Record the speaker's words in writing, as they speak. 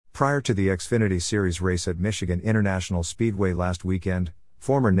Prior to the Xfinity Series race at Michigan International Speedway last weekend,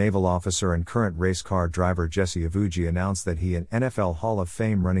 former naval officer and current race car driver Jesse Iwuji announced that he and NFL Hall of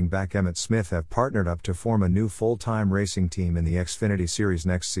Fame running back Emmitt Smith have partnered up to form a new full-time racing team in the Xfinity Series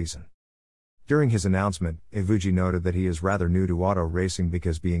next season. During his announcement, Iwuji noted that he is rather new to auto racing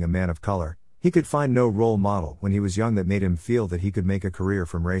because, being a man of color, he could find no role model when he was young that made him feel that he could make a career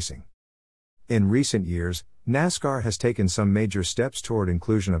from racing. In recent years, NASCAR has taken some major steps toward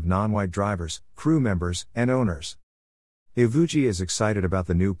inclusion of non-white drivers, crew members, and owners. Iwuji is excited about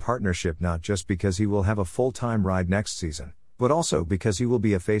the new partnership not just because he will have a full-time ride next season, but also because he will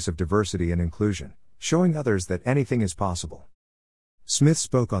be a face of diversity and inclusion, showing others that anything is possible. Smith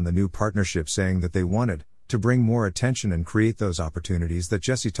spoke on the new partnership, saying that they wanted to bring more attention and create those opportunities that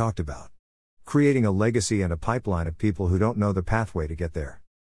Jesse talked about. Creating a legacy and a pipeline of people who don't know the pathway to get there.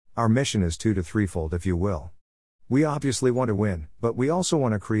 Our mission is 2 to 3-fold, if you will. We obviously want to win, but we also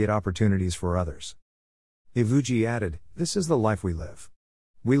want to create opportunities for others. Iwuji added, "This is the life we live.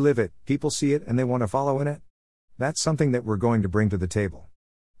 We live it, people see it and they want to follow in it. That's something that we're going to bring to the table.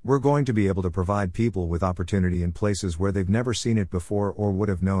 We're going to be able to provide people with opportunity in places where they've never seen it before or would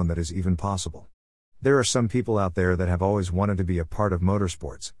have known that is even possible. There are some people out there that have always wanted to be a part of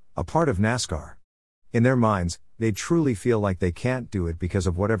motorsports, a part of NASCAR. In their minds, they truly feel like they can't do it because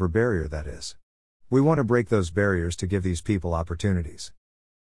of whatever barrier that is. We want to break those barriers to give these people opportunities."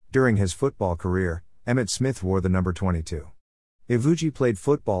 During his football career, Emmitt Smith wore the number 22. Iwuji played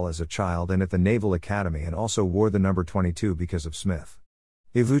football as a child and at the Naval Academy and also wore the number 22 because of Smith.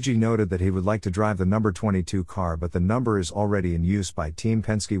 Iwuji noted that he would like to drive the number 22 car, but the number is already in use by Team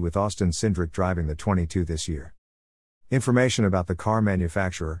Penske, with Austin Cindric driving the 22 this year. Information about the car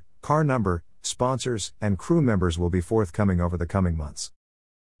manufacturer, car number, sponsors, and crew members will be forthcoming over the coming months.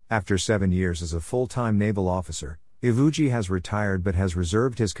 After 7 years as a full-time naval officer, Iwuji has retired but has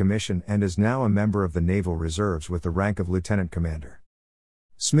reserved his commission and is now a member of the Naval Reserves with the rank of lieutenant commander.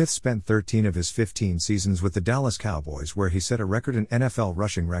 Smith spent 13 of his 15 seasons with the Dallas Cowboys, where he set a record in NFL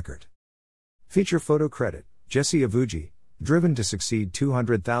rushing record. Feature photo credit, Jesse Iwuji, driven to succeed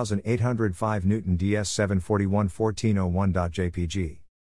 200,805 Newton DS 741 1401.jpg.